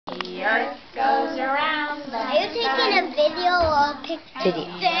video or a picture?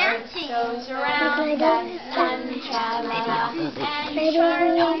 Video. Dancing. Goes around the sun, Charlie, and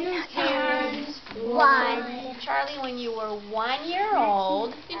Charlie turns one. Charlie, when you were 1 year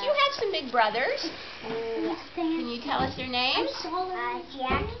old, did you have some big brothers? Can you tell us their names?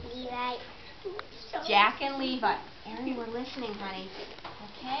 Jack, Levi. Jack and Levi. Aaron, we're listening, honey.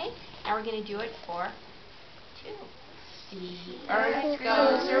 Okay? Now we're going to do it for 2. The earth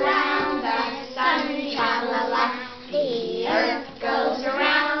goes around the sun, tra-la-la. The earth goes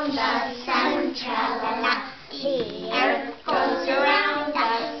around the sun, tra-la-la. The earth goes around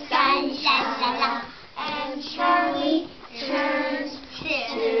the sun, tra-la-la. And Charlie turns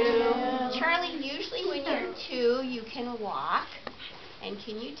 2. Charlie, usually when you're 2, you can walk. And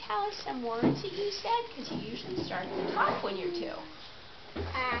can you tell us some words that you said? Because you usually start to talk when you're 2.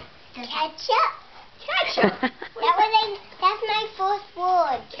 Ketchup. Ketchup. That's my first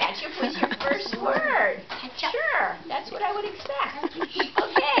word. Ketchup was your first word. Ketchup. Sure, that's what I would expect.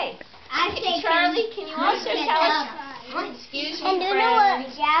 Okay. I say Charlie, can you also tell us? Excuse me, And do you know what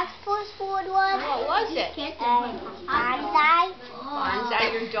friends. Jack's first word was? What was it? Bonsai.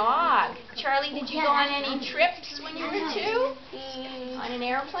 Bonsai, your dog. Charlie, did you go on any trips when you were 2? On an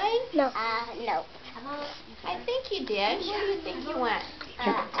airplane? No. No. I think you did. Where do you think you went?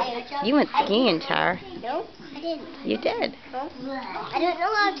 You went skiing, Char. No, I didn't. You did. I don't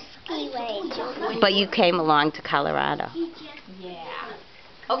know how to ski when But you came along to Colorado. Yeah.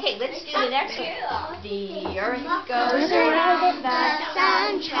 Okay, let's do the next one. The earth goes around the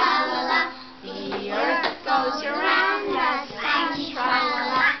sun, tra-la-la. The earth goes around the sun,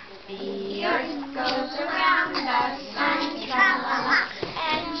 tra-la-la. The earth goes around the sun, tra-la-la.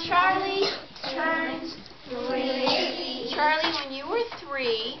 And Charlie turns 3. Charlie, when you were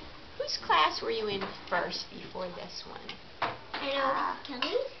 3, whose class were you in first before this one? I know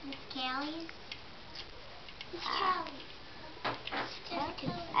Miss Kelly's. Miss Kelly.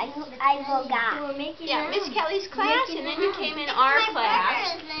 I forgot. Yeah, Miss Kelly's class, and then you came in our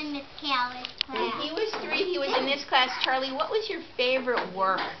class. In Miss Kelly's When class. he was 3, he was in this class. Charlie, what was your favorite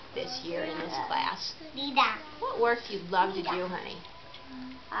work this year in this class? Lida. What work do you love to do, honey?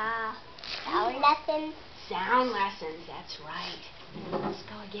 Sound lessons. Sound lessons, that's right. Let's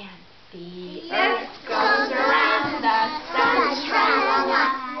go again. The earth goes around the sun, tra-la-la.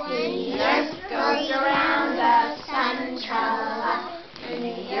 The earth goes around the sun, tra-la-la.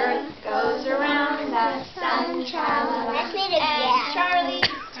 The earth goes around the sun, tra-la-la. Let's read it And again. Charlie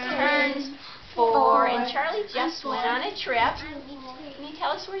turns 4. And Charlie just went on a trip. Can you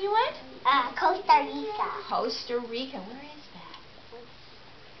tell us where you went? Costa Rica. Costa Rica. Where is that?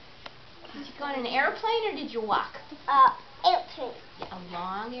 Did you go on an airplane or did you walk? Airplane. A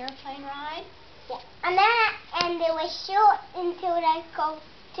long airplane ride? Yeah. And they were short until I go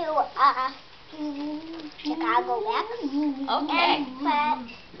to Chicago next. Okay.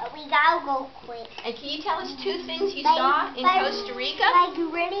 But we gotta go quick. And can you tell us 2 things you saw in Costa Rica? Like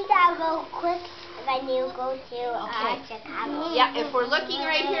you really gotta go quick when you go to Chicago. Yeah, if we're looking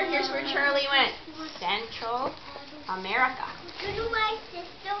right here, here's where Charlie went. Central America.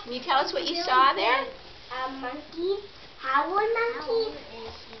 Can you tell us what you saw there? A monkey. Howler monkey.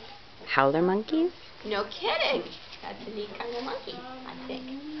 Howler monkeys? No kidding. That's a neat kind of monkey, I think.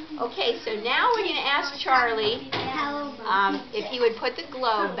 Okay, so now we're going to ask Charlie if he would put the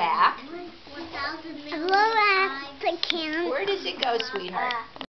globe back. Hello, the camera. Where does it go, sweetheart?